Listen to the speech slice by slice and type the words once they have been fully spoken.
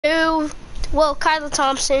Well, Kyla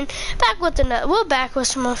Thompson, we're back with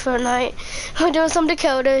some more Fortnite. We're doing some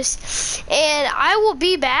Dakotas, and I will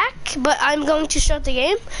be back, but I'm going to start the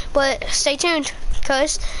game, but stay tuned,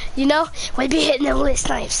 cause, you know, we'll be hitting them with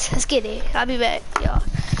snipes. Let's get it. I'll be back, y'all.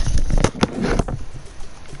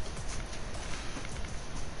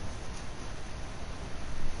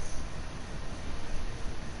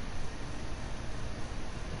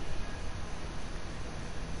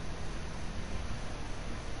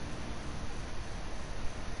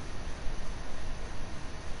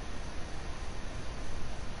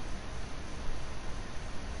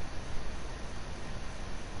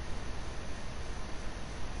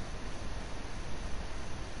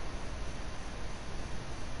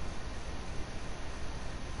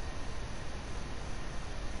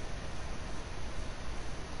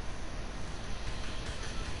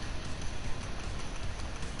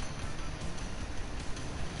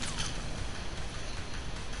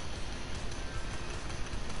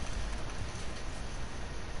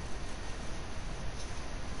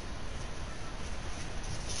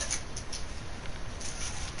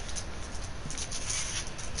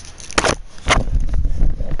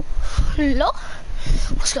 Hello?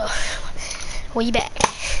 Let's go. We back.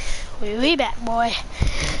 We back, boy.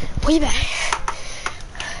 We back.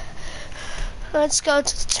 Let's go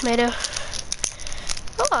to the tomato.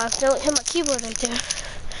 Oh, I accidentally hit my keyboard right there.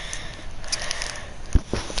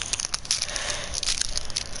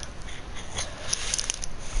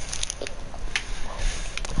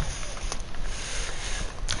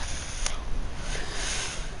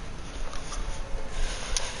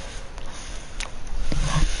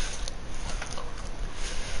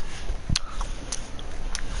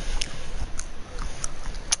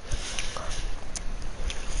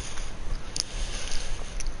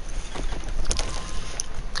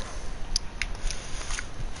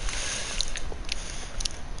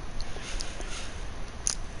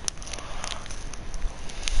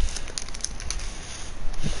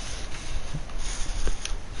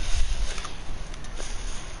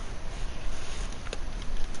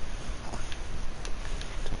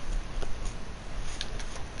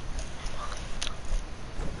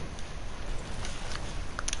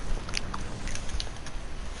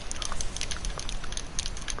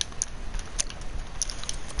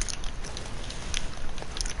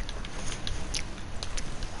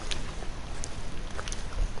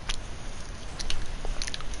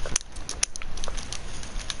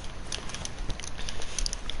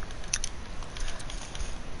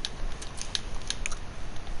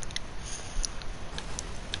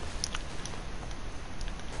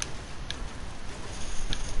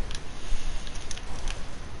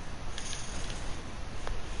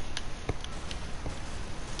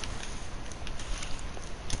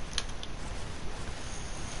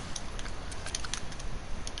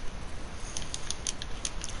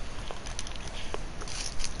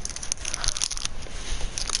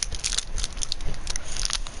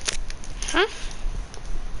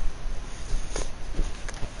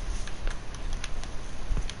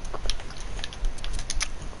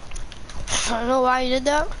 I don't know why you did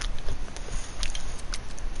that.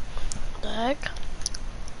 The heck?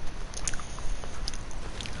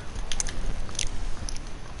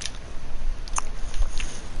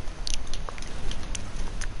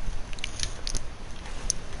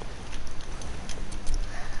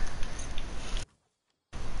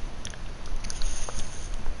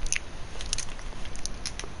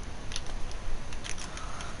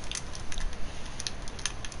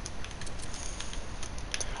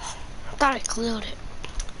 Thought I cleared it.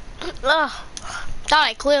 Ugh. Thought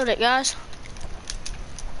I cleared it, guys.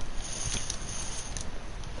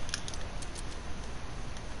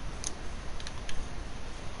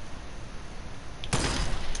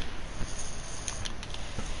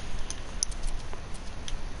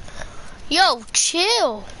 Yo,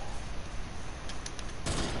 chill.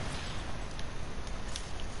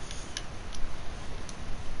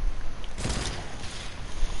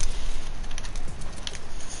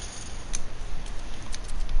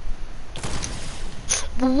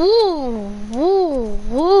 Woo, woo,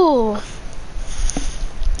 woo.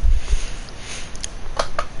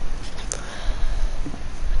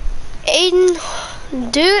 Aiden,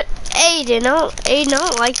 dude, Aiden, I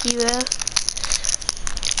don't like you,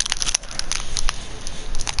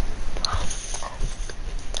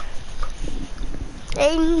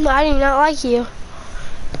 Aiden, I do not like you.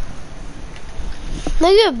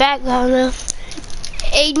 Look at your background now.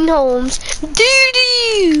 Aiden Holmes.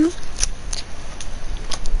 Doo-doo!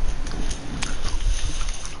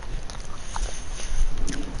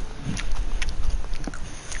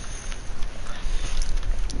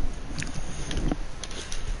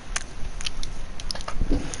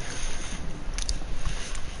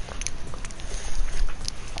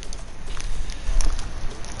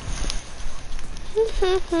 Wow,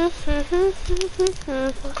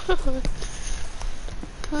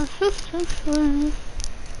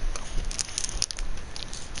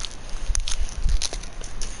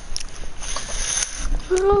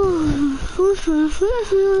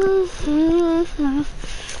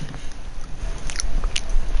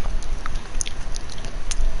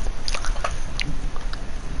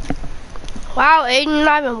 Aiden,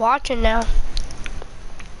 I've been watching now.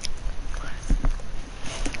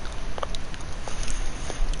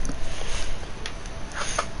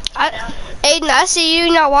 Aiden, I see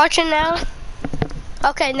you not watching now.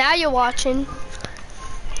 Okay, now you're watching.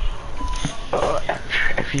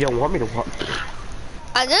 If you don't want me to watch.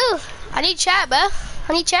 I do. I need chat, bro.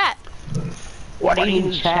 I need chat. What do you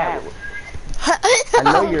need chat? I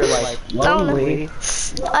know you're like lonely.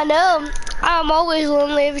 I know. I'm always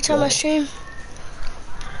lonely every time I stream.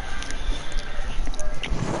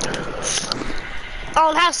 I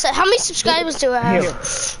don't have how many subscribers do I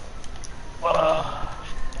have?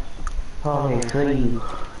 Only 3.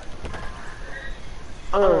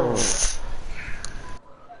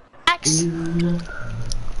 X.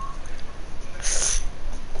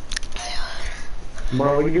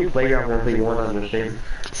 Bro, we can do Playgrond 1v1 on the same.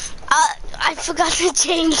 I forgot to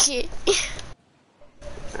change it.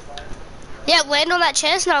 Yeah, land on that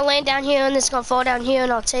chest and I'll land down here and it's gonna fall down here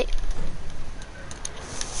and I'll take.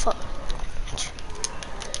 Fuck.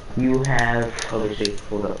 You have. Let me see.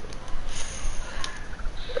 Hold up.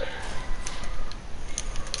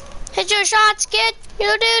 Hit your shots, kid. You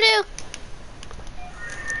doo-doo.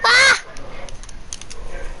 Ah!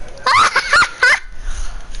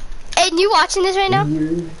 Aiden, you watching this right now?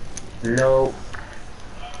 No.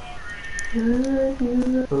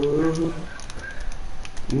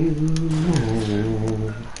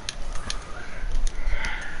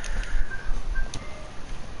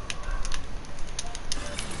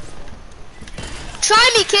 Try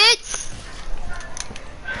me, kid.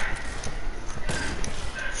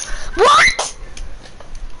 What?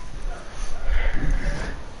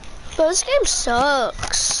 Bro, this game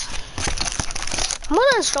sucks. I'm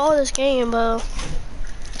gonna install this game, bro.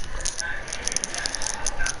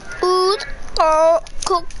 Ooh,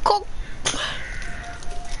 cook.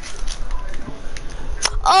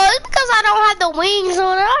 Oh, it's because I don't have the wings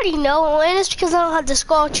on. I already know, and it's because I don't have the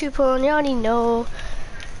Skull Trooper on. You already know.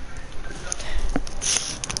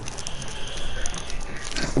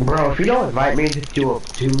 Bro, if you don't invite me, just do a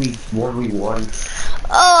 1v1.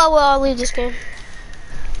 Oh, well, I'll leave this game.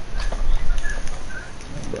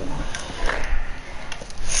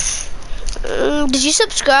 Did you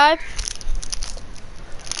subscribe?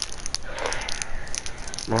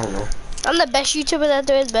 I don't know. I'm the best YouTuber that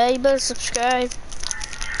there is, babe. You better subscribe.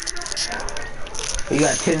 You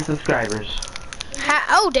got 10 subscribers.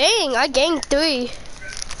 Oh, dang. I gained 3.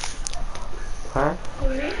 Huh?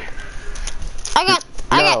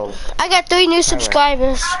 I got 3 new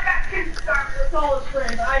subscribers. I got 10 subscribers. That's all his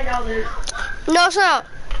friends. I know this. No, it's not.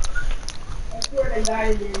 I swear to God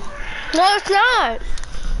it is. No, it's not.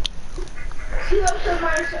 See, most of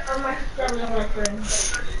my subscribers are my friends.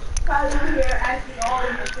 Kyle over here asking all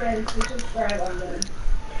of his friends to subscribe on them.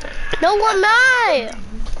 No, I'm not.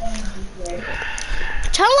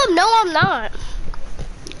 Tell them no, I'm not.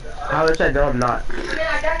 How is that? No, I'm not. I mean,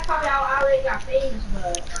 that's probably how I already got famous,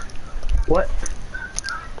 but... What?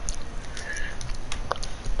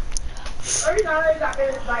 I already got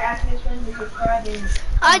famous by asking his friends to subscribe and...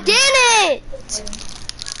 I didn't.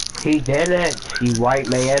 He didn't, you white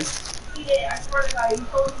man. He did, I swear to God, he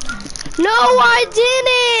told me. No, I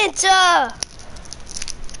didn't.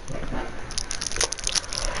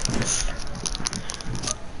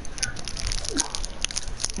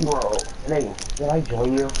 Bro, Nate, did I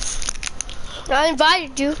join you? I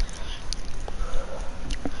invited you.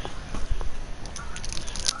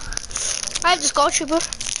 I have the Skull Trooper.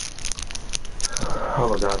 Oh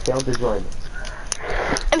my God, failed to join.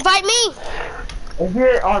 Invite me. If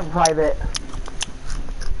you're on private.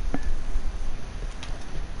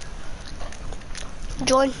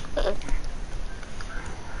 Join.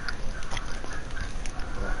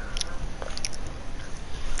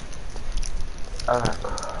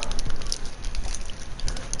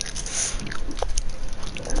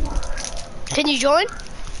 Can you join?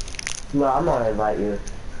 No, I'm not gonna invite you.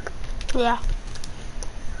 Yeah.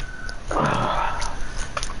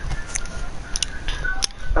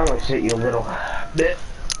 I'm gonna sit you a little bit.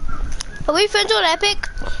 Are we friends on Epic?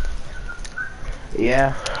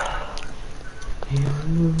 Yeah.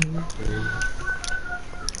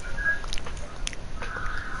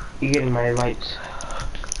 You getting my invites?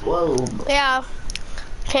 Whoa. Yeah.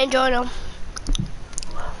 Can't join them.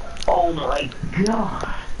 Oh my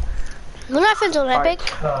God. We're not friends on Epic.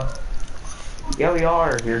 Yeah, we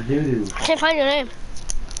are. You're doo-doo. I can't find your name.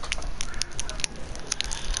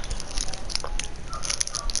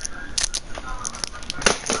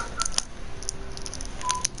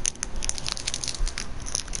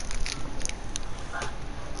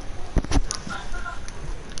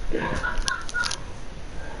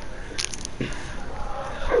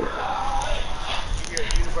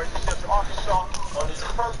 On this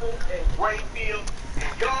purple and gray field,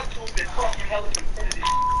 y'all two been talking hella competitive the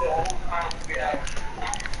whole time we been out.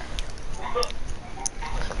 Look,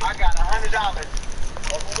 I got $100 on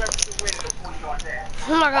whoever can win it before you on that.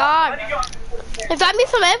 Oh my god. Invite me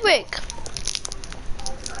from Epic.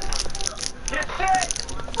 Get set.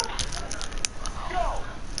 Go.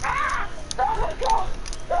 Go.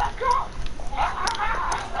 Go.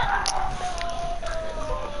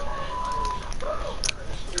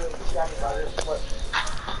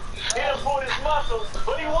 He done pulled his muscle,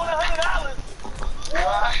 but he won $100.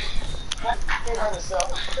 Why? He hurt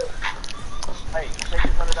himself. Hey, take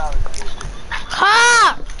his $100.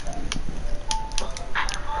 Ha!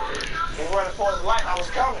 He running for his life. I was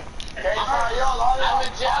coming. Okay, sorry, y'all. I'm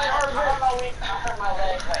in jail. I hurt my leg.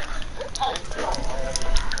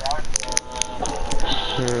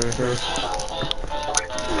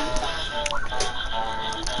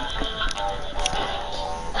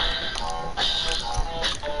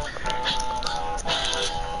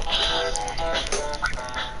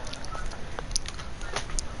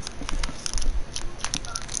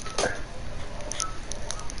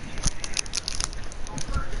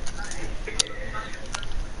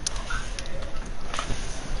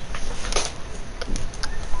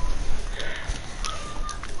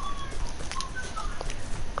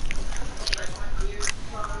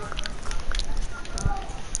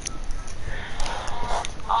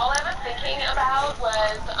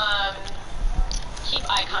 Keep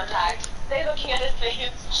eye contact. Stay looking at his face.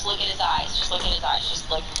 Just look at his eyes. Just look at his eyes. Just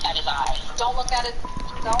look at his eyes. Don't look at it.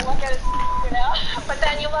 Don't look at it, you know? But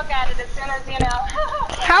then you look at it as soon as, you know.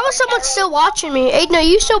 How is someone still watching me? Aiden, are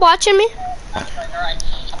you still watching me? Alright.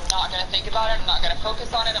 I'm not going to think about it. I'm not going to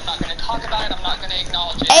focus on it. I'm not going to talk about it. I'm not going to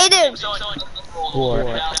acknowledge it. Aiden!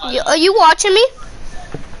 Are you watching me?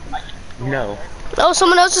 No. Oh,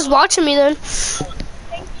 someone else is watching me then.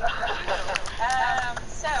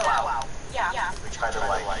 Yeah. We try to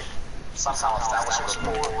like somehow establish a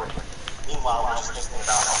rapport. Meanwhile, we're just thinking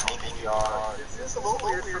about how maybe we are. Is this a little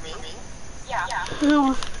weird for me? Yeah.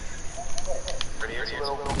 Hmm. Pretty a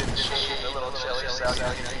little bit chilly, a little chilly, so you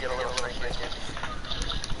get a little freaky.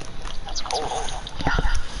 That's cold.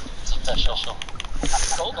 Yeah. It's official.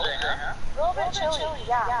 It's cold there, huh? A little bit chilly,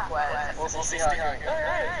 yeah. We'll see how it goes.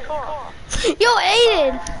 Alright, cool. Yo,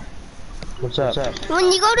 Aiden! What's up? When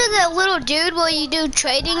you go to the little dude where you do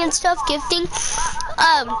trading and stuff, gifting,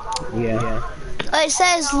 Yeah. it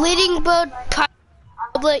says leading both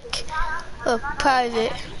public or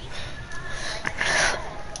private.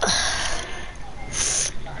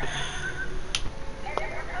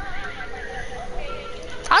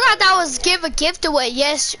 I thought that was give a gift away.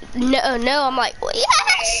 Yes, no. I'm like, well,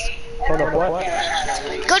 yes. Hold up, what?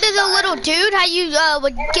 Go to the little dude. How you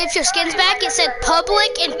would give your skins back? It said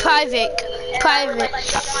public and private. Private.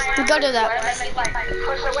 Go to that.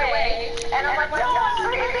 Push away. And I'm like, no, I'm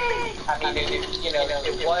crazy. I mean,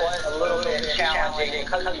 it was a little bit challenging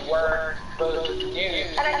because we were both new.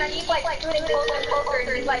 And then he's like doing closer and closer,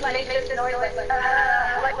 and he's like making this noise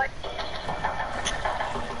like.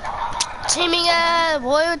 Teaming up.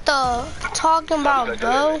 What the talking about,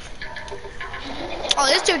 bro? Oh,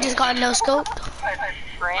 this dude just got no scope.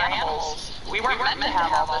 For animals. We weren't meant to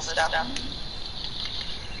have all this stuff.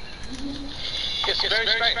 It's very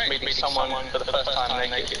strange for me to meet someone for the first time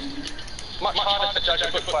naked. Much harder to judge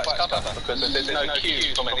a book by its cover because there's no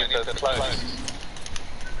cues from any of the clothes.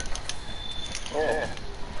 Yeah.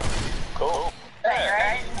 Cool.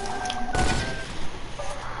 Right?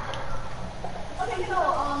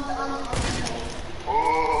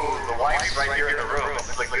 Ooh, the wife's right here in the room. This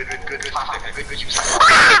is like good topic, good use.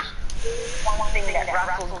 One thing that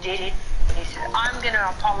Russell did, he said, I'm going to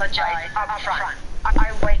apologize up front.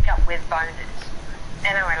 I wake up with boners.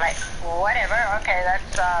 And I went like, whatever, okay,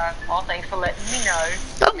 that's, well, thanks for letting me know.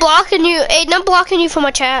 I'm blocking you. Aiden, I'm blocking you from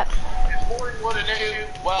my chat. What an issue.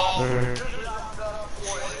 Well,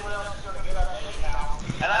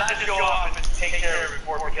 and I just go off and take care of it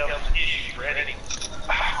before it becomes an issue for anything.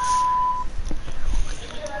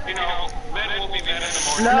 You know, men will be men in the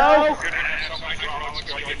morning. No!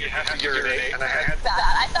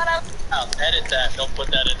 I thought I was... I'll edit that, don't put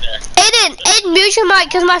that in there. Aiden, mute your mic,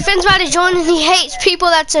 because my friend's about to join and he hates people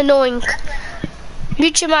that's annoying.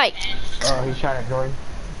 Mute your mic. Oh, he's trying to join.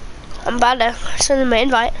 I'm about to send him an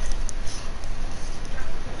invite.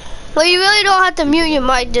 Well, you really don't have to mute your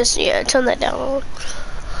mic, just turn that down.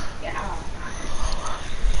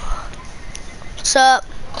 What's up?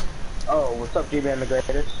 Oh, what's up, G-Man the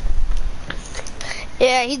greatest?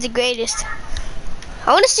 Yeah, he's the greatest.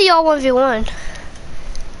 I want to see y'all 1v1.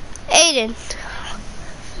 Aiden.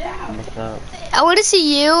 What's up? I want to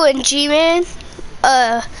see you and G-Man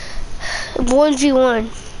 1v1.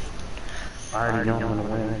 I already know I'm gonna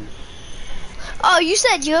win. Oh, you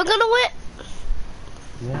said you're gonna win?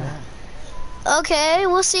 Yeah. Okay,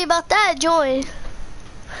 we'll see about that. Join.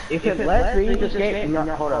 If it lets me, just get no,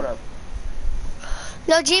 hold up.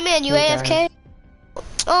 No, G-Man, you AFK?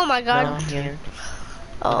 Oh my god. No, I'm here.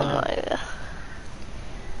 Oh my god.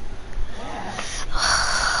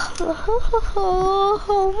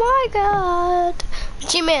 Oh my god.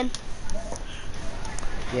 G-Man.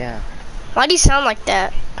 Yeah. Why do you sound like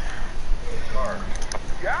that?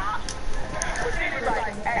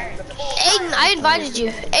 Aiden, I invited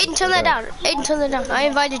you. Aiden, turn that down. Aiden, turn that down. I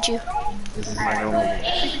invited you. This is my normal.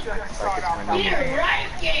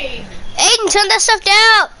 Aiden, turn that stuff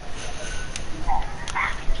down.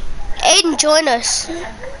 Aiden, join us.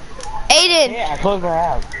 Aiden. Yeah, close my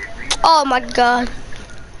app. Oh my god.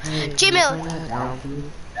 Gmail.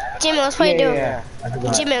 Gmail, let's play duo.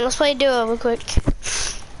 Gmail, let's play duo real quick.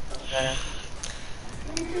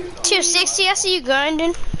 Tier 60, I see you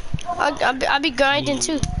grinding. I'll be grinding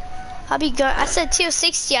too. I said tier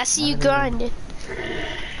 60, I see you grinding.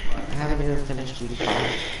 I haven't even finished GD5.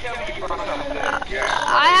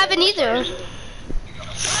 I haven't either.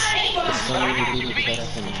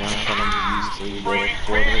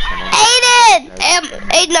 Aiden!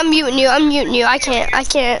 Aiden, I'm muting you. I can't.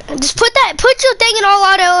 Just put your thing in all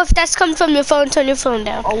auto. If that's coming from your phone, turn your phone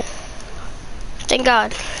down. Thank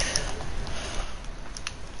God.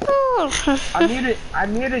 Oh. I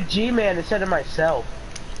muted G-Man instead of myself.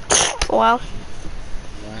 Wow.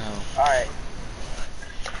 Alright.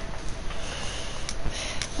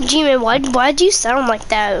 G-Man, why'd you sound like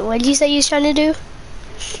that? What'd you say you was trying to do?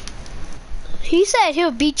 He said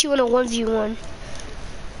he'll beat you in a 1v1.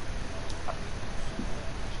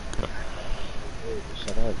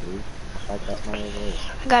 Shut up, dude. Like that's my voice.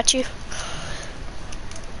 I got you.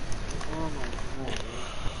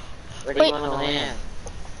 Where do you want to land?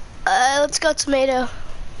 Let's go tomato.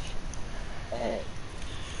 Hey.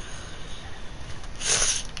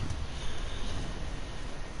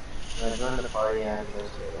 When I joined the party, I had to go to a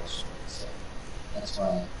restaurant, so that's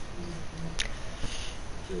why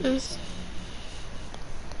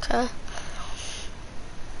Okay.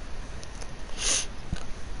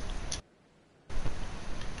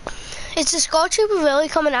 Is the Skull Trooper really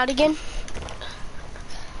coming out again?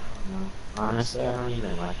 No, honestly, I don't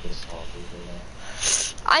even like this Skull Trooper yet.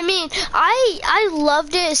 I mean, I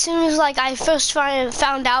loved it as soon as like I first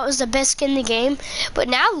found out it was the best skin in the game. But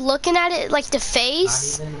now looking at it, like the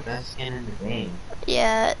face. Not even the best skin in the game.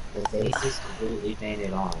 Yeah. The face is completely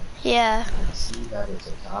painted on. Yeah. I can see that it's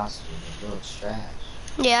a costume. It looks trash.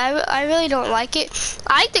 Yeah, I really don't like it.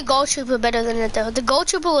 I like the Gold Trooper better than it though. The Gold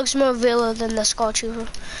Trooper looks more realer than the Skull Trooper.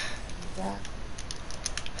 Yeah.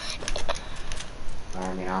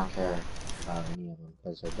 I mean, I don't care about any of them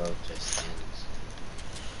because they're both just skins.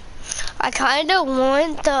 I kinda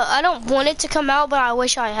want I don't want it to come out, but I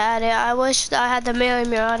wish I had it. I wish I had the Mary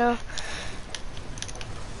Murata.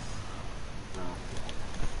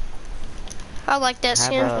 I like that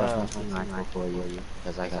skin. For you,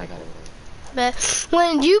 because I got it. But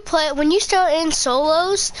when you start in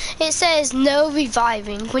solos, it says no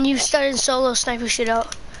reviving. When you start in solo sniper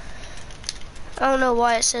shootout. I don't know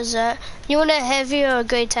why it says that. You want a heavy or a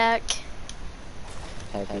great attack?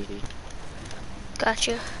 Heavy.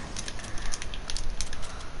 Gotcha.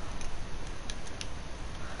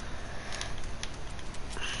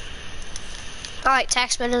 I like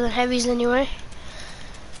attacks better than heavies anyway.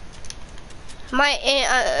 My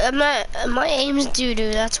aim's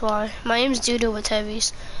doo-doo, that's why. My aim's doo-doo with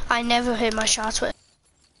heavies. I never hit my shots with.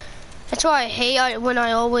 That's why I hate when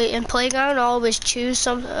I always, in Playground, I always choose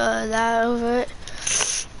that over it.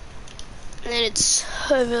 And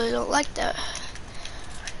I really don't like that.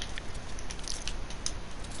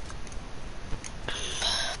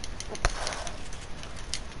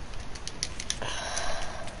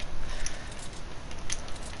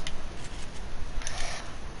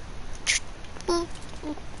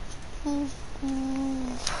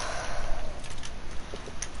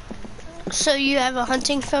 So you have a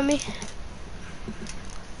hunting for me?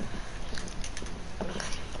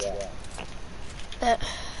 Yeah.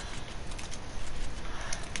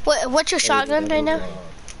 What's your shotgun right now?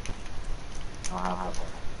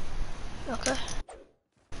 Okay.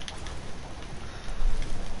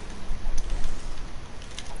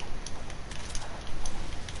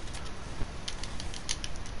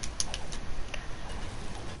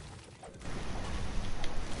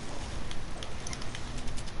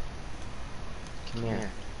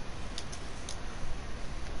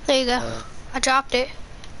 There you go. I dropped it.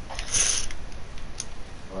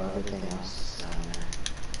 Well, everything else is down there.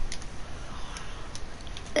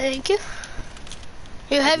 Thank you.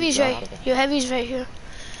 Your heavy's right. Your heavy's right here.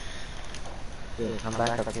 Dude, come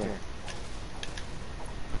back up here.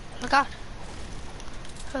 Oh my god.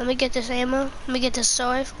 Let me get this ammo. Let me get this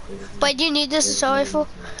assault rifle. Wait, do you need this assault rifle?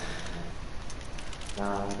 No,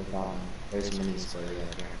 not the problem. There's minis for you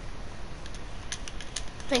up there.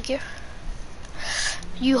 Thank you.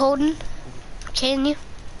 You holding? Can you?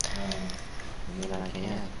 I mean, I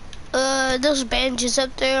can. Those bandages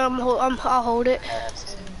up there. I'll hold it.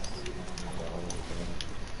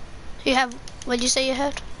 You have? What'd you say you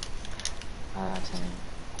had? 10.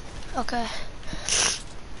 Okay.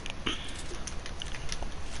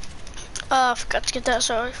 I forgot to get that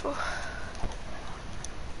assault rifle.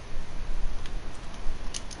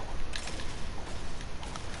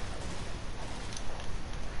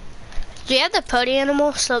 Do you have the putty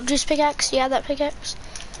animal slope juice pickaxe? Do you have that pickaxe?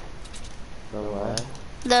 The what?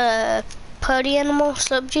 The putty animal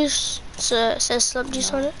slope juice. So it says slope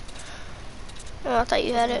juice on it. Oh, I thought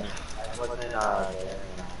you had it. I wasn't there. No.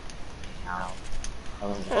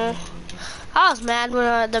 I was mad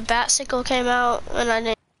when the bat sickle came out, and I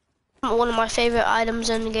didn't. One of my favorite items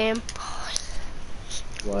in the game.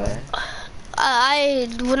 What?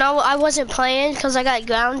 When I wasn't playing because I got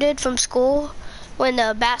grounded from school when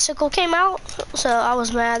the Batsicle came out, so I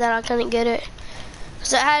was mad that I couldn't get it.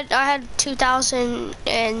 Cause I had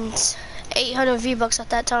 2,800 V-Bucks at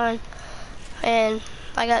that time, and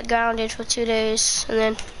I got grounded for 2 days, and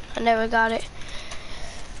then I never got it.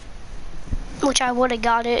 Which I would have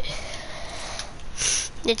got it.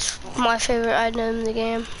 It's my favorite item in the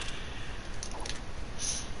game.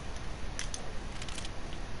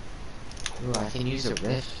 Ooh, I can use a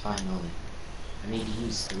rift finally. I need to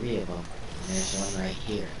use 3 of them. And there's one right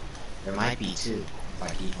here. There might be 2 if I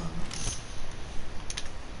keep on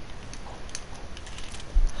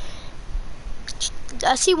them.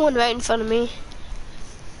 I see one right in front of me.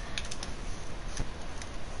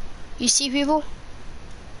 You see people?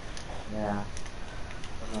 Yeah. I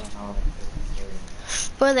don't know how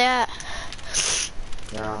Where they at?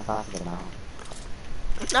 they're on top of the mountain.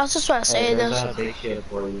 I was just trying to say there's those. a big ship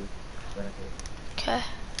for you. Okay.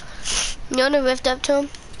 You wanna rift up to him?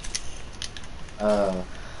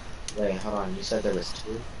 Wait, hold on. You said there was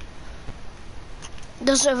 2?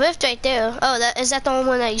 There's a rift right there. Oh, is that the only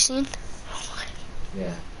one that you seen?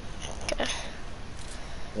 Yeah. Okay.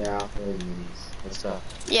 Yeah, I'll play these. Let's go.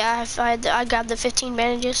 Yeah, I grabbed the 15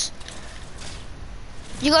 bandages.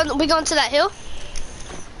 We going to that hill?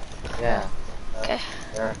 Yeah. Okay.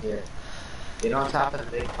 They're up here. Get on top of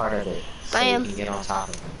the big part of it. So I am. You can get on top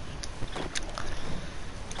of it.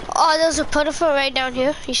 Oh, there's a puddle right down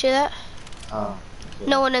here. You see that? Oh. Yeah.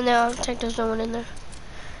 No one in there. I think there's no one in there.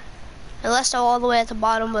 Unless they're all the way at the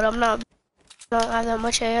bottom, but I don't have that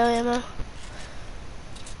much ammo.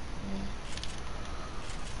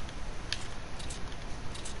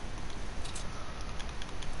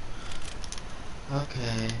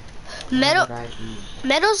 Okay.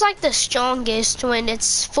 Metal's like the strongest when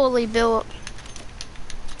it's fully built.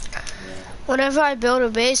 Yeah. Whenever I build a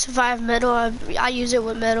base, if I have metal, I use it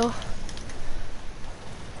with metal.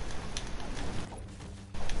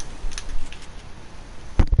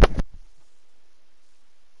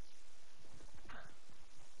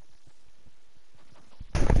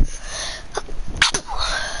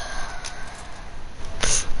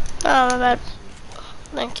 Oh, my bad.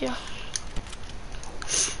 Thank you.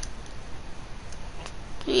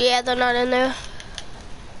 Yeah, they're not in there.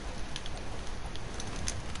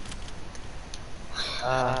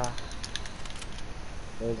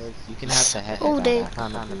 You can have the head. Oh, dang.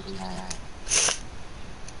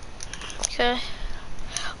 Okay.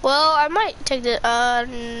 Well, I might take the,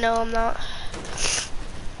 no, I'm not.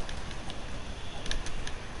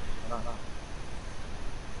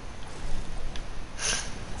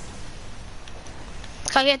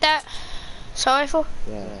 Can I get that? Assault rifle?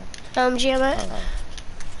 Yeah. LMG I'm at?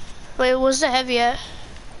 Wait, where's the heavy at?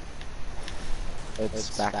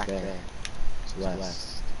 It's back there. It's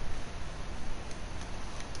west.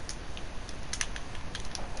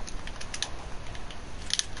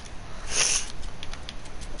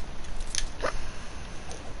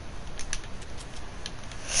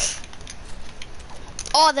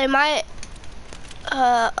 Oh, they might,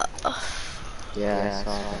 Yeah, I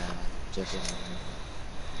saw that. Just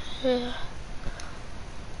yeah.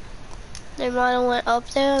 They might have went up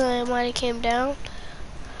there, and they might have came down.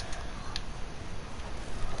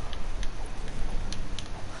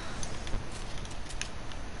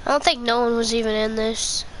 I don't think no one was even in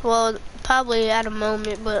this. Well, probably at a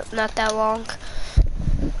moment, but not that long.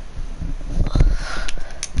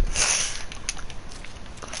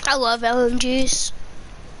 I love LMGs.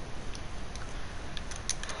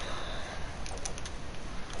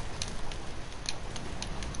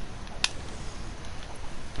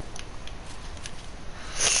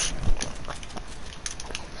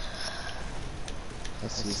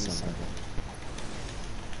 Let's see something.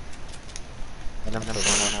 And number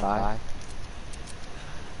 115.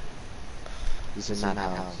 He's in that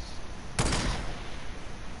house.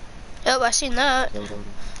 Yep, I seen that. Killed him.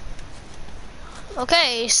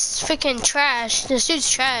 Okay, it's freaking trash. This dude's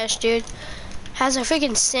trash, dude. Has a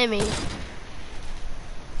freaking semi.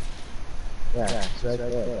 Yeah, it's right there,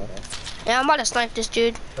 bro. Yeah, I'm about to snipe this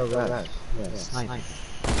dude. Oh, right. Yeah, snipe.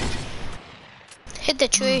 Hit the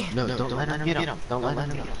tree. No, don't let him get him. Don't let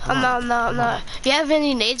him get him. I'm not. You have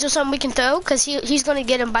any nades or something we can throw? Cause he's gonna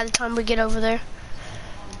get him by the time we get over there.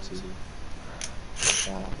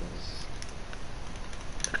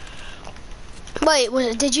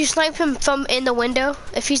 Wait, did you snipe him from in the window?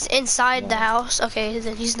 If he's inside the house, okay,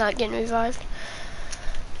 then he's not getting revived.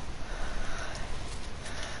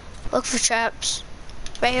 Look for traps.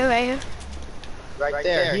 Right here, right here. Right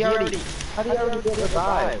there. How did he already get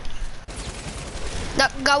revived? No,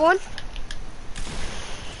 got one.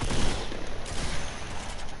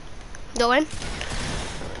 Go in.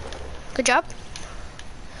 Good job.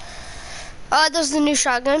 There's the new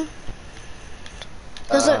shotgun.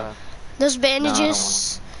 Those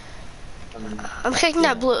bandages. No, I'm taking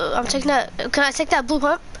that blue. I'm taking that. Can I take that blue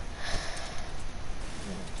pump?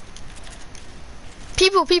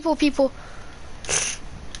 People.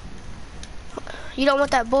 You don't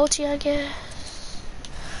want that bolty, I guess.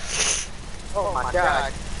 Oh my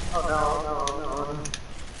god. Oh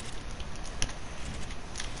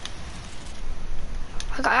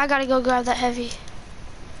no. I gotta go grab that heavy.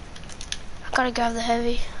 I gotta grab the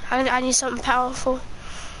heavy. I need something powerful.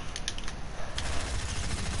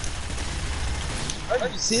 Are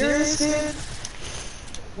you serious, dude?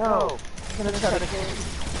 No. I'm gonna try to kill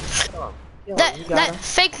him. That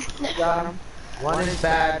fake. You got him. One is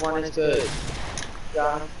bad, one is good.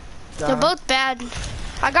 Got him. They're both bad.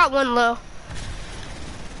 I got one low.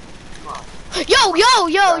 Yo.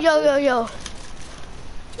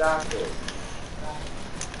 Got it.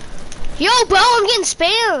 Yo, bro, I'm getting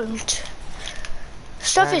spammed.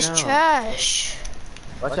 Stuff I is know. trash.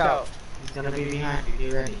 Watch out. He's gonna be behind you.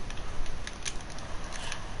 Get ready.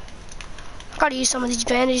 I gotta use some of these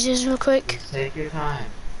bandages real quick. Just take your time.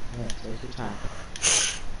 Yeah, take your time.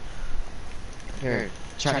 Here,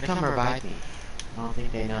 try to come revive me. I don't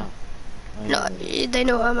think they know. Oh, No, yeah, they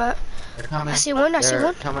know where I'm at. they're coming. I see one.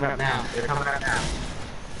 They're coming up now. They're coming up now.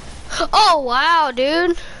 Oh wow,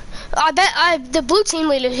 dude. I bet the blue team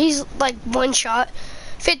leader, he's like one shot.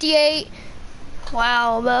 58.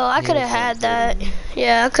 Wow, bro, I could have had that.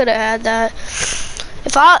 Yeah, I could have had that.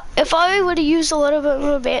 If I would have used a little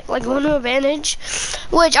bit more one more advantage,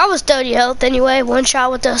 which I was 30 health anyway, one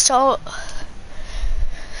shot with the assault.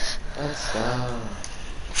 Let's go.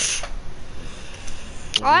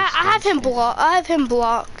 I have him blocked. I have him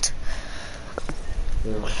blocked.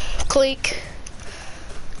 Click.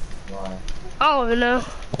 Why? I don't even know.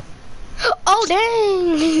 Oh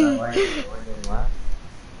dang!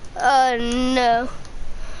 No.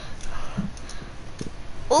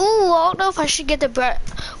 Ooh, I don't know if I should get the bread.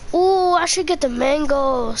 Ooh, I should get the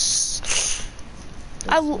mangoes.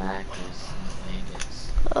 I will.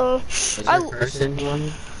 Oh, Is I. your person one?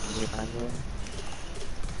 Is your friend one?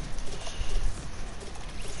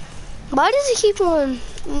 Why does he keep on?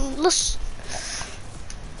 Let's.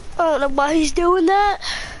 I don't know why he's doing that.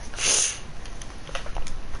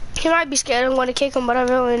 He might be scared I'm going to kick him, but I'm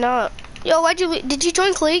really not. Yo, did you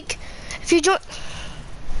join Clique? If you join.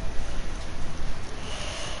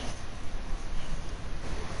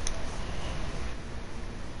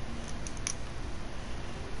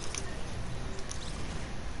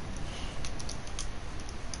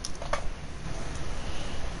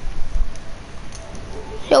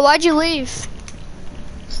 Yo, why'd you leave?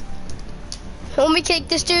 Want me to kick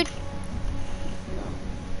this dude?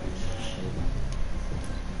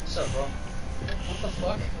 What's up, bro? What the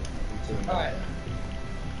fuck? Alright.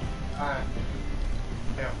 Alright.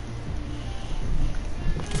 Yeah.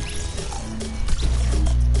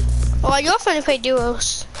 Oh, you're finna play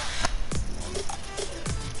duos.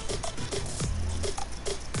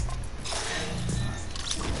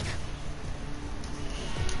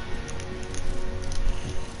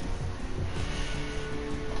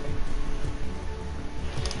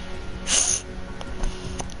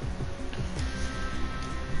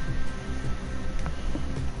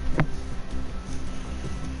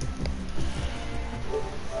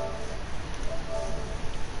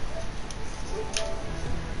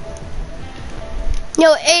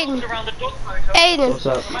 Yo, Aiden. Around the dog Aiden. What's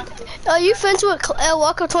up? Are you friends with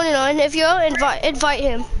Walker 29? If you're, invite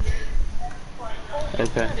him.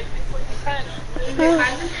 Okay.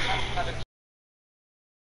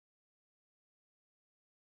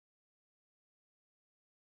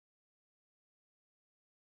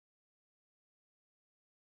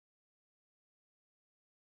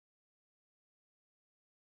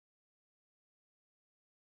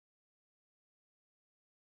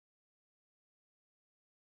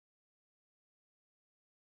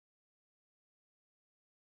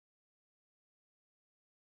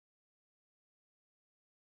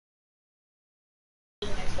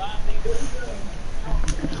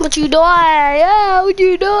 What you doing? Yeah, what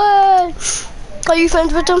you doing? Are you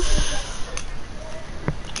friends with him?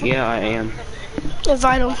 Yeah, I am.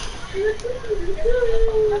 Invite him.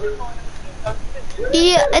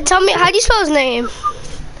 Yeah, and tell me, how do you spell his name?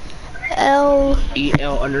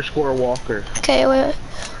 EL_Walker. Okay, wait.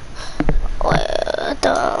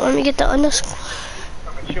 Let me get the underscore.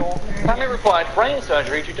 Sammy required brain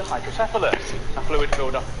surgery due to hydrocephalus. A fluid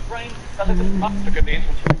filled up his brain that is significantly in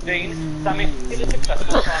 2015. Sammy is a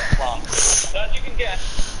successful transplant. As you can guess,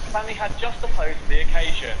 Sammy had just opposed to the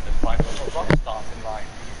occasion, despite a rough start in life.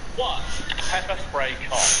 1. Pepper spray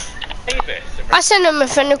cough. Avis. I sent him a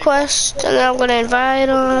friend request, and then I'm gonna invite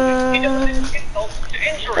him.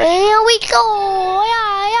 There we go,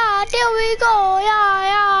 yeah, there we go,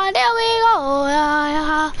 yeah, there we go,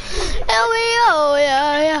 yeah, there we go,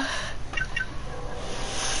 yeah.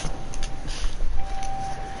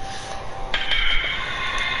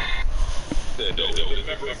 A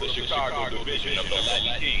member of the Chicago division of the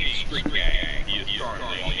Latin Kings street gang. He is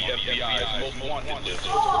currently on the FBI's most wanted list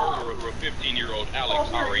for the murder of 15-year-old Alex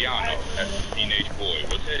Arellano. As a teenage boy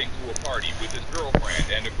was heading to a party with his girlfriend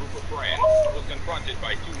and a group of friends, was confronted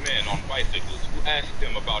by two men on bicycles who asked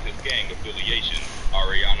him about his gang affiliation.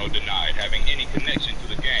 Arellano denied having any connection to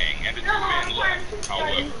the gang, and the two men left.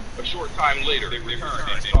 However, a short time later, they returned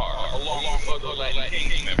in car, along with other Latin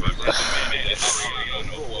Kings members, and demanded that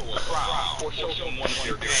Arellano throw up a crown or show them one of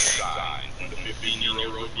their gang signs. When the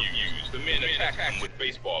 15-year-old refused, the men attacked him with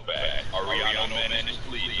baseball bats. Arellano managed to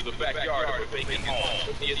flee to the backyard of a vacant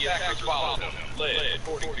home. The attackers followed him, led,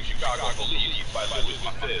 according to Chicago police, by Louis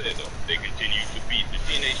Macedo. They continued to beat the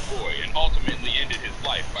teenage boy and ultimately ended his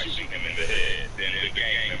life by shooting him in the head. Then the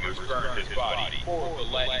gang members burned his body. 4 of the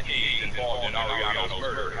Latin Kings involved in Arellano's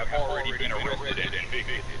murder have already been arrested and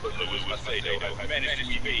convicted, but Louis Macedo has managed to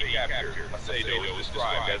evade capture. Macedo is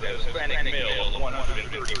described as a Hispanic male of 130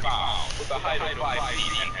 pounds, with a height of 5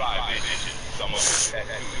 feet and 5 inches. Some of his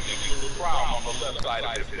tattoos include a crown on the left side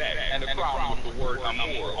of his neck and a crown with the word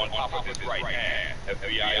Amor on top of his right hand.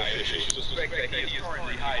 FBI officials suspect that he is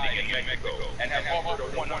currently hiding in Mexico and have offered a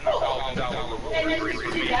 $100,000 reward for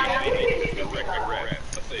information the direct arrest.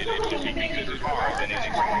 Macedo should be considered armed and is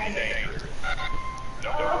extremely dangerous.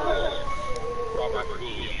 Number 4. Robert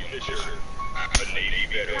William Fisher, a Navy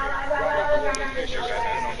veteran. Robert William Fisher has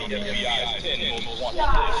been on the FBI's 10 most wanted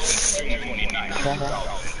list since June 29,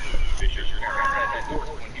 2002. Fisher's parents had divorced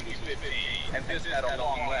when he was 15, and this had a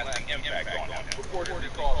long-lasting impact on him, reportedly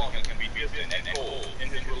causing him to be distant and cold in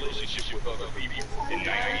his relationship with other people. In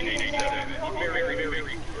 1987, he married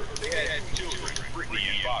Mary Cooper. They had 2 children, Brittany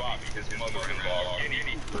and Bobby. His mother-in-law,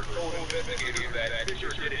 Jenny Cooper, told investigators that Fisher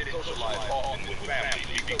didn't socialize often with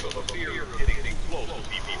families because of fear of getting too close to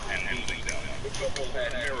people and losing them. The couple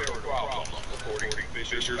had marital problems, according to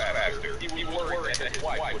Fisher's pastor. He was worried that his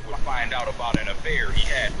wife would find out about an affair he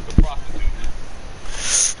had with a prostitute.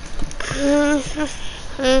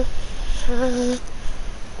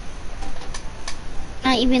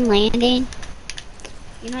 Not even landing.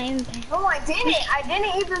 You're not even. No, I didn't. I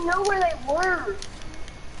didn't even know where they were.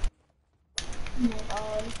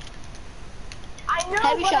 I know,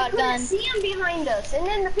 Heavy but I shotgun. couldn't see them behind us. And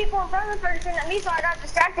then the people in front of us started shooting at me, so I got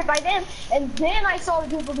distracted by them. And then I saw the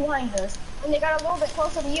people behind us. And they got a little bit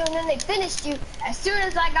closer to you, and then they finished you as soon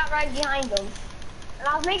as I got right behind them. And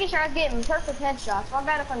I was making sure I was getting perfect headshots. My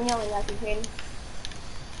bad if I'm yelling at you, Kaden.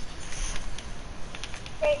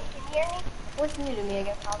 Hey, can you hear me? What's new to me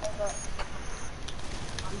again, probably, but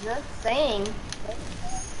I'm just saying.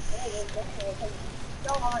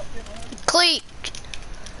 Cleek,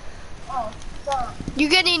 Oh, sorry. you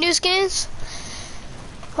get any new skins?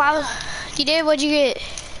 Wow, you did? What'd you get?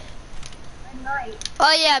 Good night.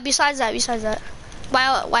 Oh yeah, besides that.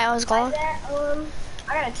 While I was gone. I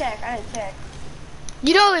gotta check.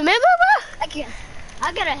 You don't remember, bro?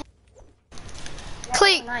 I gotta.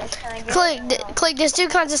 Cleek, Nice. Can I get Cleek, this dude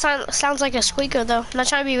kind of sounds like a squeaker though. I'm not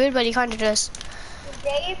trying to be rude, but he kind of does.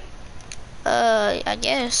 Dave? I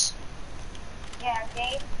guess. Yeah,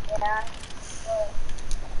 Dave. Yeah.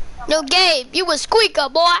 Yo, Gabe, you a squeaker,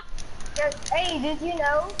 boy. Hey, did you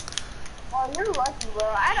know? Oh, you're lucky, bro.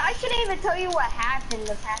 I shouldn't even tell you what happened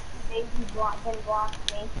the past 2 days you blocked me.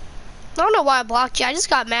 I don't know why I blocked you. I just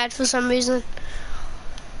got mad for some reason.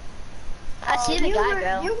 I see the guy,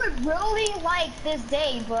 bro. You would really like this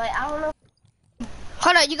day, but I don't know.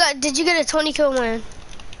 Hold on, did you get a 20 kill win?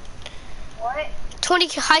 What? 20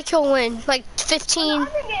 high kill win, like 15.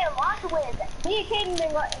 I've been getting lots of wins. Me and Caden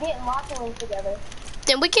been getting lots of wins together.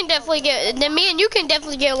 Then we can definitely then me and you can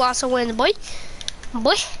definitely get lots of wins, boy.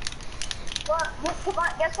 Boy. Well,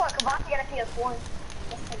 guess what? Kavaki got a PS4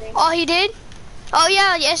 yesterday. Oh, he did? Oh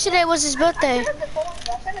yeah, yesterday was his birthday.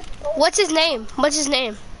 What's his name? What's his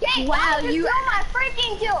name? Yay, wow, you got my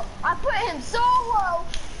freaking kill. I put him so low.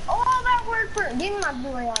 All that work for give me my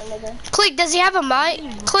Blu-ray on, nigga. Click, does he have a mic?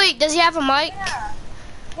 Click, does he have a mic? Yeah.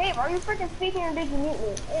 Dave, are you freaking speaking or did you mute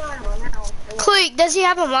me? Yeah, I don't know now. Click, does he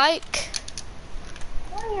have a mic?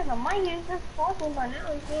 Yeah, he has a mic. He's just talking by now.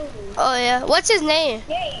 Oh yeah, what's his name?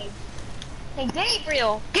 Gabe. Hey,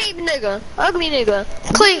 Gabriel. Gabe nigga. Ugly nigga.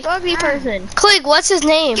 Click. Ugly person. Click, what's his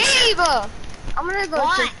name? Gabe! I'm gonna go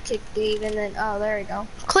tick Gabe and then, oh, there we go.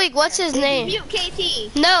 Click, what's his name? Mute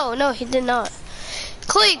KT. No, he did not.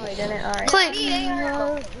 Click. Oh, he didn't? Alright. Click.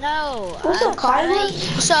 No. What's up, Kylie?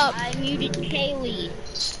 What's up? I muted Kaylee.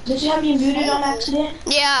 Did you have me muted on accident?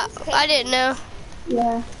 Yeah, I didn't know.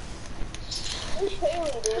 Yeah.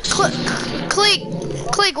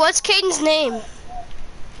 Click, what's Caden's name?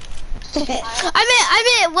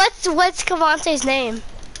 I meant, what's Cavante's name?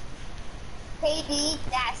 KD,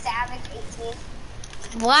 that Savage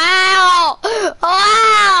 18. Wow!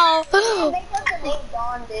 Wow! They put the name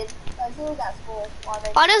Don did, because he was at school.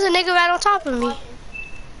 Oh, there's a nigga right on top of me.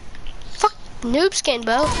 Fuck, noob skin,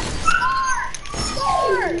 bro.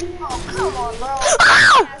 Star! Oh, come on, bro.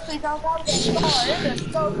 Ow! Actually, don't go get Star. It's a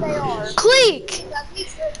scope they are. Click!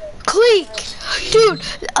 Dude,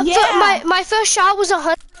 my first shot was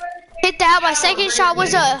 100. Hit that. My second shot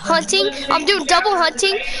was a hunting. I'm doing double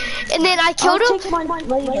hunting, and then I killed him,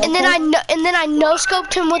 and then I no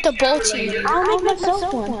scoped him with a bolty. I'll make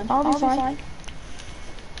myself one. I'll be fine.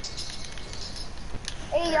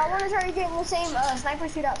 Hey, y'all want to try getting the same sniper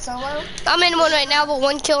shootout solo? I'm in one right now, but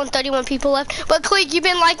 1 kill and 31 people left. But Click, you've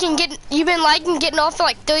been liking getting off for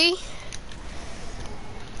like 3.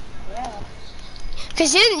 Yeah.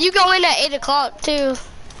 Cause you go in at 8 o'clock too.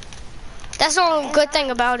 That's the only good thing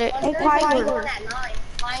about it. Hey, Piper.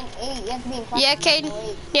 9, 8. You have to be in class. Yeah, Caden.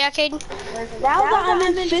 Yeah, Caden. Now that I'm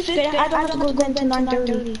in 5th grade, I don't have to go to bed until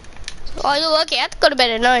 9:30. Oh, you're lucky. I have to go to bed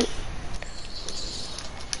at 9.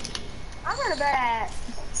 I go to bed at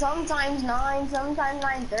sometimes 9, sometimes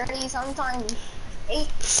 9:30, sometimes 8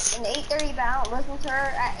 and 8:30, but I don't listen to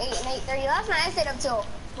her at 8 and 8:30. Last night I stayed up till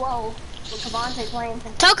 12 with Cavante playing.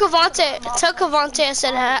 Tell Cavante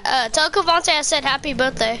I said happy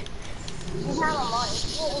birthday. He's not on mine.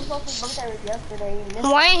 His birthday was yesterday.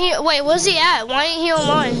 Why ain't he? Wait, where's he at? Why ain't he on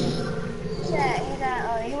mine? He's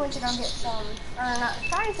at, he went to go get some,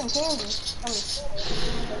 probably some candy from the store.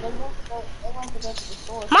 They went to go to the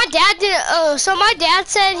store. My dad did. So my dad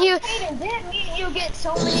said he. Caden, didn't me and you get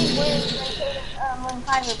so many wins when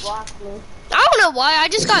Tyler blocked me? I don't know why. I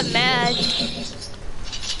just got mad.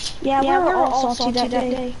 Yeah, we were all salty that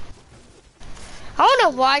day. I don't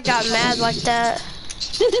know why I got mad like that.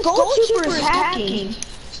 This gold trooper is hacking.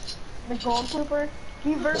 The gold trooper?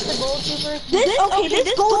 You versus the gold trooper?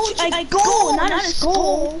 This gold, goal, not a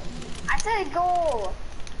skull. I said goal.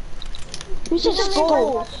 You said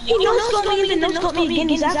goal. He no-scoped me, even no-scoped me again.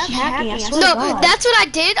 He's actually hacking, I swear to No, God. that's what I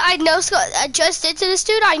did. I just did to this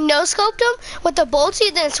dude. I no-scoped him with the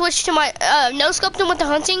bolty, then switched to my, no-scoped him with the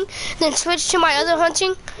hunting, then switched to my other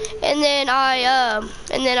hunting, and then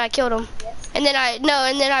I killed him. And then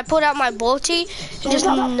I pulled out my bolty and just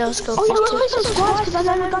no-scoped Oh, him. you look like some squads because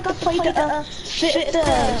I never got to play the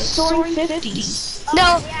soaring 50s.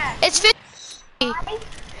 No, it's 50.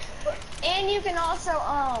 And you can also,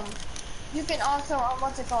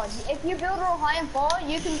 what's it called? If you build real high and fall,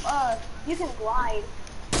 you can glide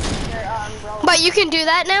your, umbrella. But you can do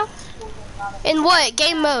that now? In what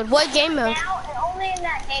game mode? What game mode? Now, and only in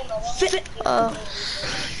that game mode.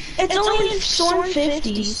 It's only soaring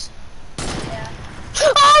 50s.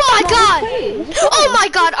 Oh my god! Oh my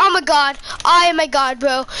god! Oh my god! I am a god,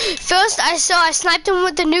 bro. First, I sniped him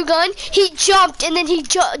with the new gun. He jumped, and then he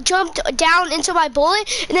jumped down into my bullet,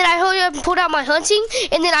 and then I hurried up and pulled out my hunting,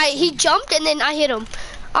 and then he jumped, and then I hit him.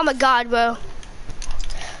 I'm a god, bro.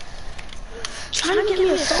 Trying to get me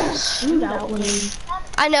a shootout win.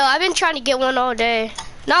 I know. I've been trying to get one all day.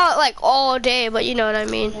 Not like all day, but you know what I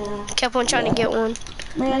mean. Yeah. Kept on trying to get one.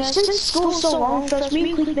 Man, since school's so long for us, me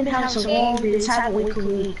and Cleek been having some long days, haven't we,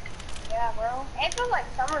 Cleek? that, bro? It feels like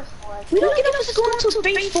summer school. We don't get off of school until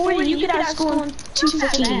 3:40. You get out of school until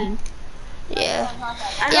 2:15. Yeah.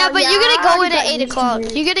 Yeah, but you're gonna go in at 8 o'clock.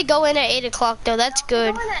 You're gonna go in at 8 o'clock though. That's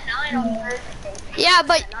good. Yeah,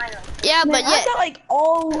 but yeah. I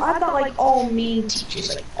got like all mean teachers,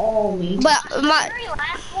 like all mean. But my very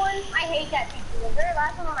last one, I hate that teacher. The very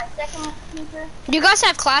last one, my second teacher. Do you guys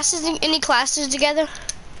have classes? Any classes together?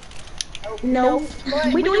 No,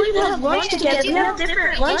 we don't even have lunch together. We have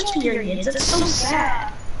different lunch periods. That's so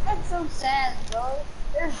sad. That's so sad, bro.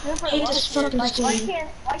 There's different lunch periods. Like, why can't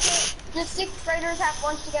the 6th graders have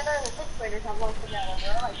lunch together and the 5th graders have lunch together,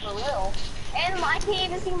 bro? Like, for real. And I can't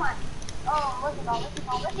even see my, look at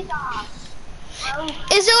that.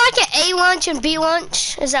 Is it like an A lunch and B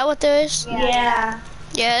lunch? Is that what there is? Yeah.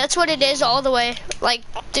 Yeah, that's what it is all the way, like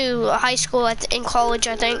through high school in college,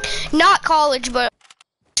 I think. Not college, but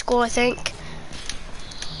school, I think.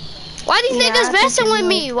 Why these niggas messing with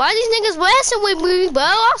me? Why these niggas messing with me, bro?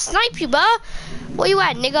 I'll snipe you, bro. Where you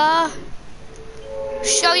at, nigga?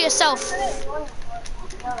 Show yourself.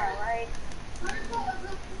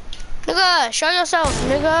 Nigga, show yourself,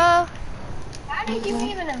 nigga. How did you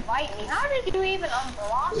even invite me? How did you even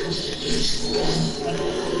unblock me?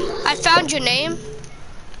 I found your name.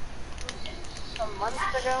 Some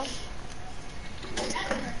months ago.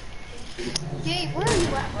 Gabe, where are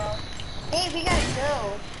you at, bro? Gabe, we gotta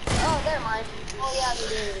go. Oh, never mind. Oh yeah,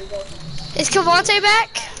 we go. Is Cavante back?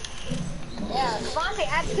 Yeah, Cavante,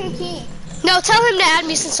 add PT. No, tell him to add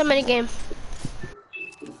me since I'm in a game.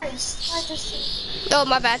 Oh,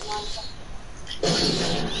 my bad.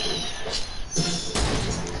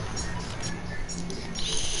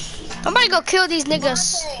 I'm about to go kill these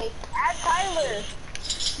niggas. Add Tyler.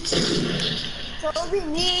 So it'll be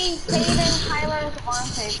me, Payton, Tyler, and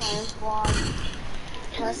Cavante playing squad.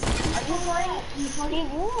 Are you playing?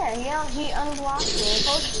 Yeah, he unblocked me. He's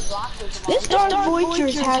supposed to be blocked with Cavante. This Dark Voyager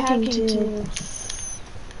is hacking too.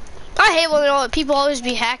 I hate when people always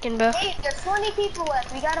be hacking, bro. Hey, there's 20 people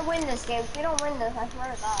left. We gotta win this game. If we don't win this, I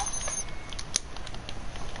swear to God.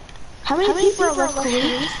 How many people are left to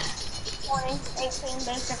win? 20, 18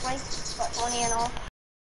 basically, but 20 in all.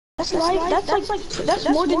 That's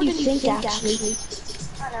more than you think actually.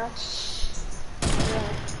 I know.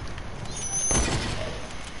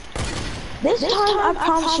 This time I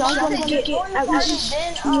promise you I'm gonna get at least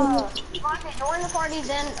join the party,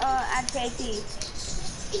 then add KT.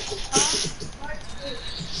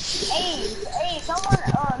 Hey, someone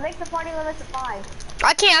make the party limit to 5.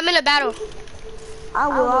 I can't, I'm in a battle. I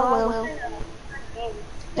will.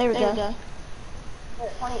 There we go. 20.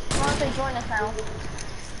 You want to join us now?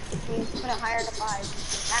 Please put it higher to 5.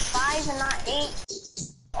 At 5 and not 8.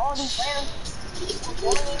 All these random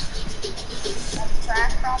that's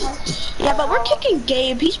trash problem. Yeah, but we're kicking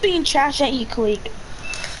Gabe. He's being trash at E-Clique.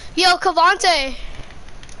 Yo, Cavante.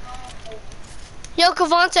 Yo,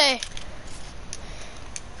 Cavante.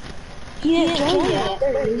 He didn't join yet.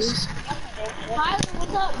 There he is.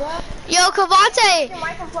 What's up, bro? Yo,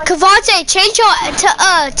 Cavante, change your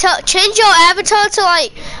change your avatar to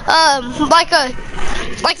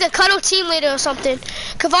like the cuddle team leader or something.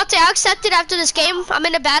 Cavante, I accepted after this game. I'm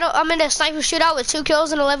in a battle. I'm in a sniper shootout with 2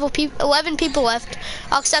 kills and 11 people left.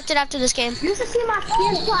 I'll accept it after this game. You should see my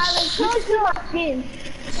skin, Tyler. You should see my skin.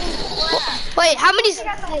 Wait, how many?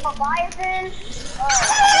 Wait,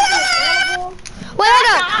 hold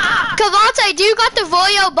up. Cavante, do you got the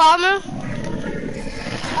Royal Bomber?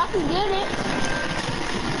 I can get it.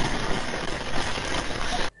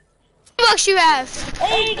 How much you have?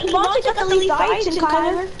 Hey, Cavante got the Leviathan,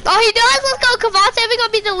 Kyler. Oh, he does? Let's go, Cavante. We're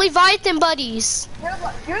gonna be the Leviathan buddies.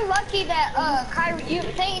 You're lucky that Kyrie. You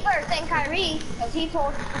thank Kyrie because he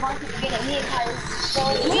told Cavante to get it. Me and Kyrie. So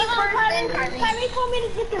me first, then Kyrie. Kyrie told me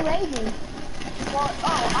to get the Raven. Well,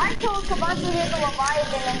 I told Cavante to get the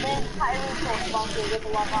Leviathan, and then Kyrie told Cavante to get the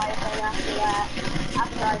Leviathan after that.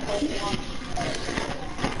 After I told him.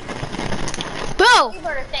 Bro! You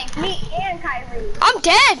better thank me and Kyrie. I'm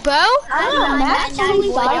dead, bro. That's totally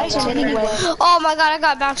Leviathan anyway. Oh my god, I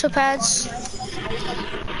got bouncer pads.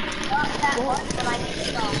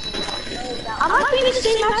 I might be the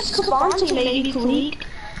same as Cavante, maybe, Clique.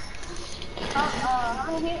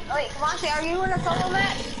 Wait, Cavante, are you in a solo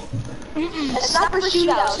match? It's not for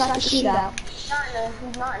shootout. It's not for shootout. He's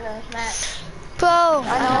not in a match. Bro.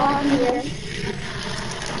 I know, I'm here.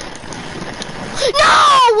 No!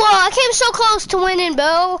 I came so close to winning,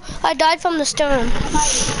 bro. I died from the storm.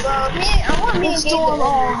 I want me It's storm.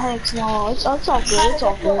 Oh, heck no. It's all good. It's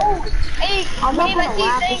all good. Hey, I'm not gonna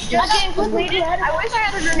laugh. just getting completed. I wish I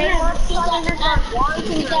had a grenade launcher so I can just launch one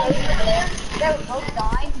grenade there. They both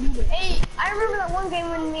died. Hey, I remember that one game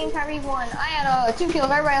when me and Kyrie won. I had 2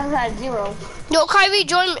 kills, everybody else had 0. Yo, Kyrie,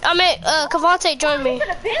 join me. I mean, Cavante, join me. You could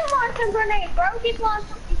have been launching grenades, bro. Keep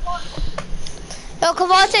launching. Yo,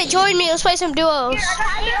 Cavante, join me. Let's play some duos.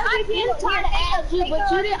 I did try to add you,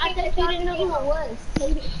 but you didn't. I think you didn't know who it was.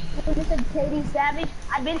 You said Katie Savage.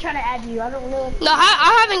 I've been trying to add you. I don't know. No,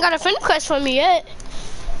 I haven't got a friend request from you yet.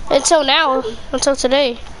 Until now. Until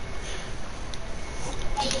today.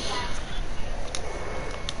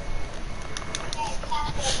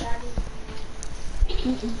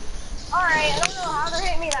 Alright, I don't know how they're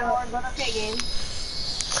hitting me that hard, but okay, game.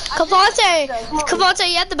 Cavante,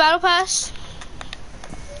 you had the battle pass?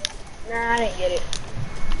 Nah, I didn't get it.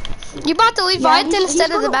 You bought the Leviathan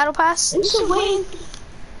instead of the battle pass?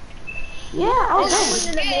 Yeah,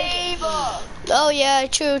 Oh yeah,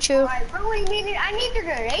 true. Right, but I need your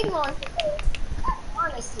grenade launcher.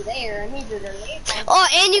 Honestly, there, I need your grenade launcher. Oh,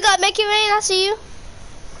 and you got Make It Rain, I see you.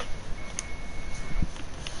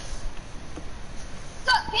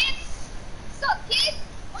 Sup, kid?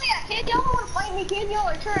 Oh yeah, kid, y'all wanna fight me, kid? Y'all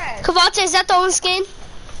are trash. Cavante, is that the only skin?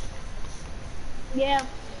 Yeah.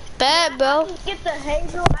 Bad, bro. I can get the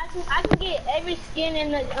hazel. I can get every skin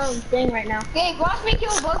in the thing right now. Hey, watch me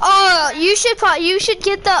kill both. Oh, you should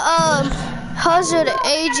get the Hazard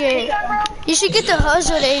Agent. You should get the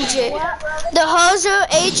Hazard Agent. The Hazard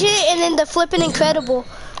Agent and then the Flippin' Incredible.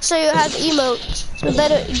 So you have emotes.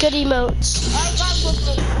 Good emotes.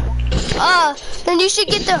 Then you should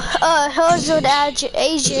get the Hazard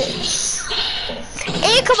Agent.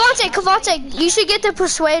 Hey, Cavante, you should get the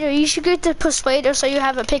Persuader. You should get the Persuader so you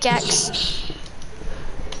have a pickaxe.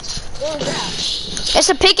 What was that? It's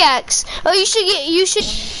a pickaxe. Oh, you should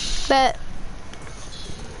bet.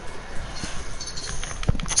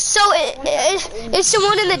 So it's the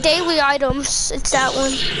one in the daily items. It's that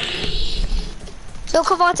one. Yo,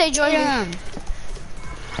 Cavante, join me.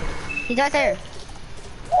 He's right there.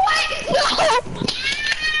 What?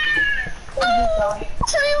 No!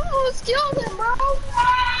 Almost killed him, bro.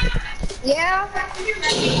 Yeah.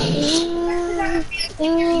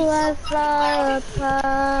 You fly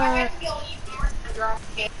apart.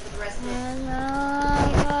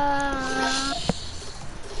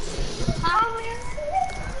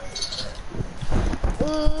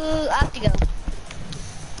 Ooh, I have to go.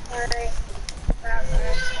 Alright.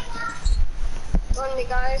 Join me,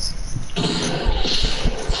 guys.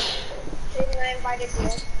 I invited you.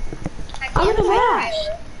 I'm in the match.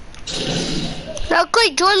 No,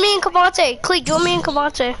 Cleek, join me and Cavante. Cleek, join me and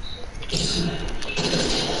Cavante.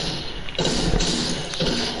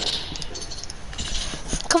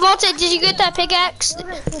 Cavante, did you get that pickaxe?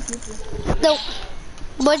 No.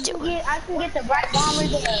 I can get the bright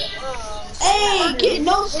bombers. Hey, get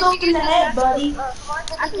no scope in the head, buddy.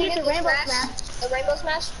 I can get the rainbow smash. The rainbow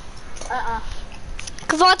smash?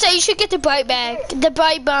 Cavante, you should get the bright bag. The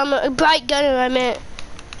bright gunner, I meant.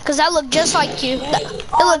 Cause that looked just like you.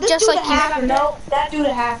 It looked just like you. Hacker. No, that dude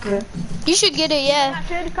a hacker. You should get it, yeah.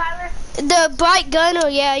 The bright gunner,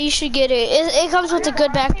 yeah, you should get it. It comes with a good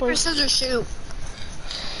backbling. Paper, scissors, shoot.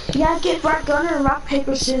 Yeah, get Bright Gunner and rock,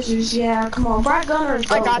 paper, scissors. Yeah, come on, Bright Gunner.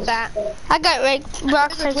 I got that. I got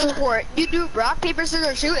rock, paper. For it. You do rock, paper,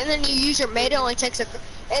 scissors, shoot, and then you use your mate. It only takes and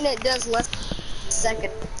it does less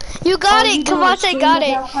second. You got it. Cavante got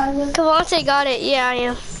it. Cavante got it. Yeah, I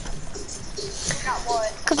am.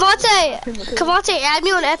 Cavante, add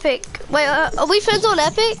me on Epic. Wait, are we friends on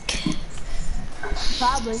Epic?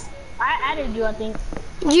 Probably. I added you, I think.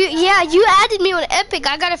 You added me on Epic.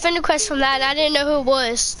 I got a friend request from that, and I didn't know who it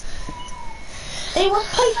was. Hey, let's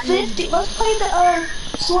play 50. Let's play the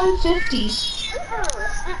Swarm 50s.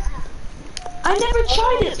 I never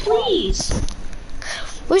tried it. Please.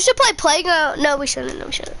 We should play Playgrond. No, we shouldn't. No,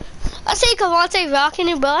 we shouldn't. I see Cavante rocking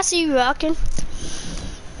it, bro. I see you rocking.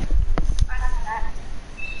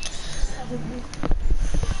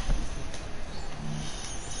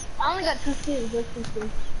 I only got 2 skins. Just 2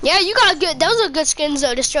 skins. Yeah, you got good. Those are good skins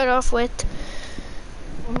though to start off with.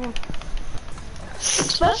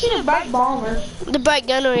 Especially the Bright Bomber. The Bright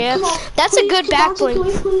Gunner, yeah. That's please, a good backbling. Can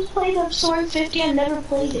we please play the Sword 50? I never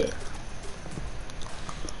played it.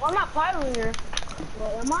 Well, I'm not party leader.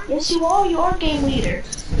 Well, am I? Yes, you are. You are game leader.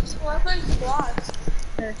 Well, I played squads.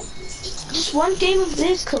 Just one game of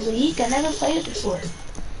this, Kalik. I never played it before.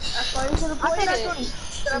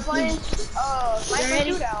 I'm playing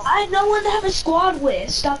shootout. I had no one to have a squad with.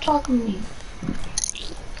 Stop talking to me.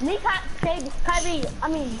 Me, Kyrie,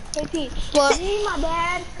 KP. What? Me, my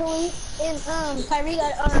dad, Khalid, and Kyrie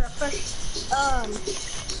got on our first,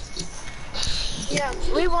 yeah,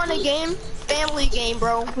 we won a game, family game,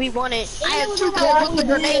 bro. We won it. I had 2 kills with the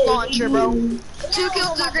grenade launcher, bro. had 2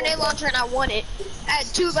 kills with the grenade launcher and I won it. I had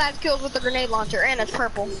 2 bad kills with the grenade launcher and it's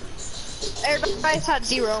purple. Everybody's had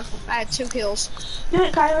 0. I had 2 kills. Do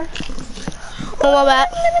it, Kyler. Oh, my bad.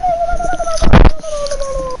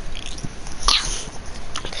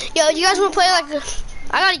 Yo, you guys want to play like?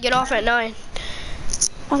 I gotta get off at 9.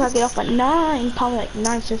 I gotta get off at 9, probably like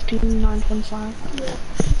 9:15, 9:25.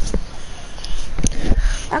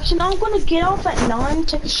 Actually, no, I'm gonna get off at 9,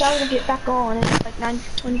 take a shower, and get back on. It's like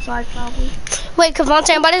 9:25 probably. Wait,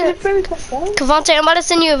 Cavante, I'm about to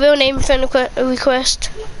send you a real name friend request.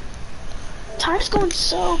 Time's going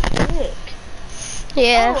so quick.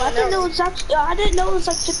 Yeah. Oh, I didn't know it was actually. I didn't know it was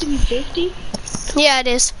like 50-50. Yeah, it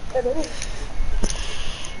is. It is.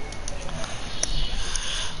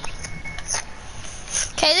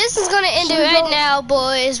 Okay, this is gonna end it right now,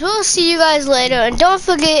 boys. We'll see you guys later, and don't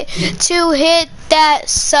forget to hit that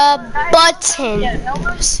sub button.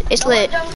 It's lit.